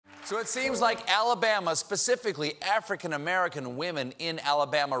So it seems like Alabama, specifically African-American women in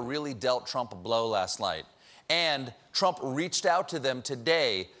Alabama, really dealt Trump a blow last night. And Trump reached out to them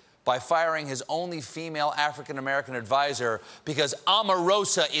today by firing his only female African-American advisor because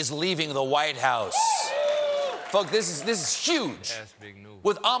Omarosa is leaving the White House. Folks, this is huge. That's big news.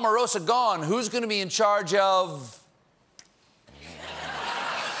 With Omarosa gone, who's going to be in charge of...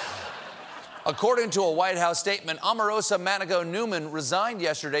 According to a White House statement, Omarosa Manigault-Newman resigned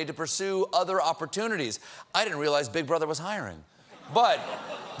yesterday to pursue other opportunities. I didn't realize Big Brother was hiring. But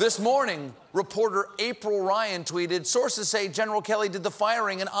this morning, reporter April Ryan tweeted, sources say General Kelly did the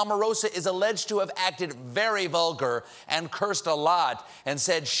firing and Omarosa is alleged to have acted very vulgar and cursed a lot and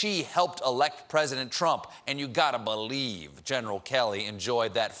said she helped elect President Trump. And you gotta believe General Kelly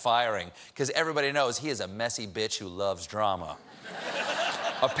enjoyed that firing because everybody knows he is a messy bitch who loves drama.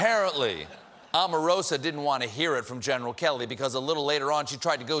 Apparently, Omarosa didn't want to hear it from General Kelly because a little later on she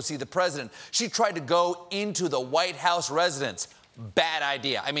tried to go see the president. She tried to go into the White House residence. Bad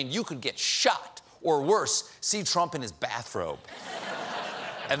idea. I mean, you could get shot or worse, see Trump in his bathrobe.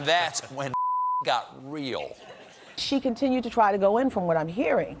 And that's when got real. She continued to try to go in from what I'm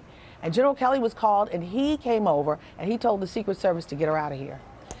hearing. And General Kelly was called and he came over and he told the Secret Service to get her out of here.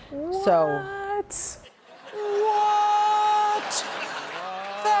 What? So. What?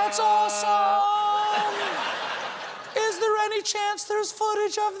 That's awesome! Is there any chance there's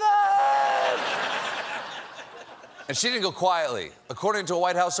footage of that? And she didn't go quietly. According to a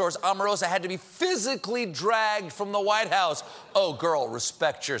White House source, Omarosa had to be physically dragged from the White House. Oh, girl,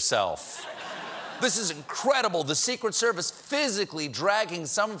 respect yourself. This is incredible. The Secret Service physically dragging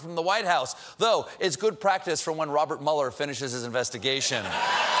someone from the White House. Though, it's good practice for when Robert Mueller finishes his investigation.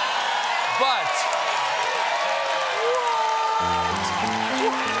 But...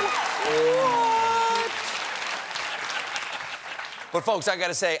 But folks, I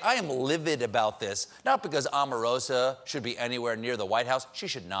gotta say, I am livid about this. Not because Omarosa should be anywhere near the White House. She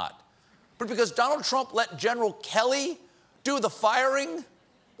should not. But because Donald Trump let General Kelly do the firing?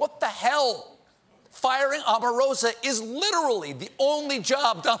 What the hell? Firing Omarosa is literally the only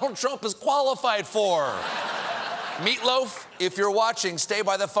job Donald Trump is qualified for. Meatloaf, if you're watching, stay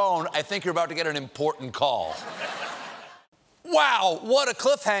by the phone. I think you're about to get an important call. Wow, what a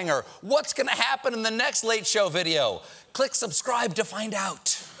cliffhanger. What's gonna happen in the next Late Show video? Click subscribe to find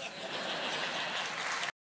out.